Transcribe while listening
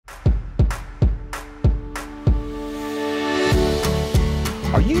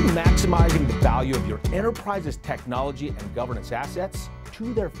Are you maximizing the value of your enterprise's technology and governance assets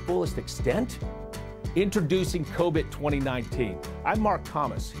to their fullest extent? Introducing COBIT 2019. I'm Mark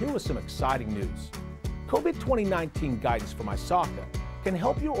Thomas, here with some exciting news. COBIT 2019 guidance from ISACA can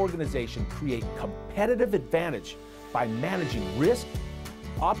help your organization create competitive advantage by managing risk,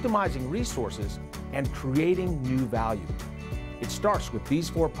 optimizing resources, and creating new value. It starts with these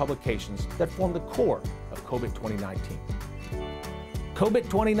 4 publications that form the core of COBIT 2019. COBIT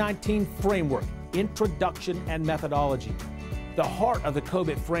 2019 Framework, Introduction and Methodology. The heart of the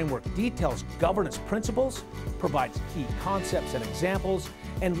COBIT framework details governance principles, provides key concepts and examples,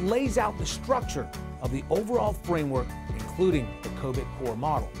 and lays out the structure of the overall framework, including the COBIT core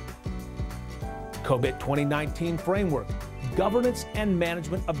model. COBIT 2019 Framework, Governance and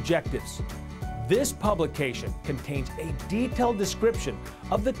Management Objectives. This publication contains a detailed description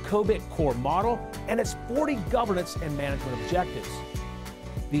of the COBIT core model and its 40 governance and management objectives.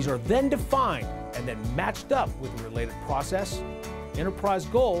 These are then defined and then matched up with the related process, enterprise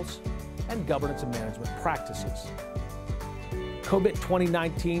goals, and governance and management practices. COBIT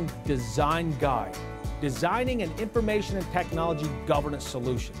 2019 Design Guide, Designing an Information and Technology Governance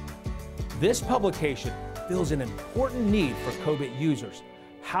Solution. This publication fills an important need for COBIT users: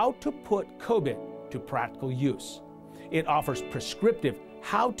 how to put COBIT to practical use. It offers prescriptive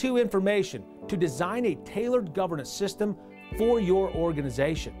how-to information to design a tailored governance system for your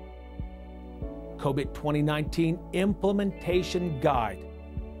organization. COBIT 2019 Implementation Guide,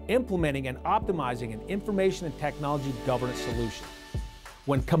 Implementing and Optimizing an Information and Technology Governance Solution.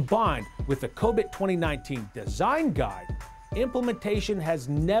 When combined with the COBIT 2019 Design Guide, implementation has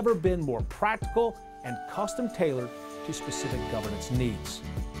never been more practical and custom-tailored to specific governance needs.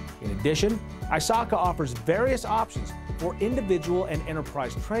 In addition, ISACA offers various options for individual and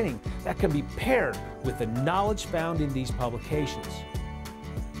enterprise training that can be paired with the knowledge found in these publications.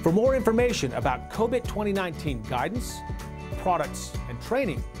 For more information about COBIT 2019 guidance, products, and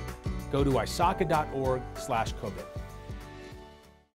training, go to isaca.org/COBIT.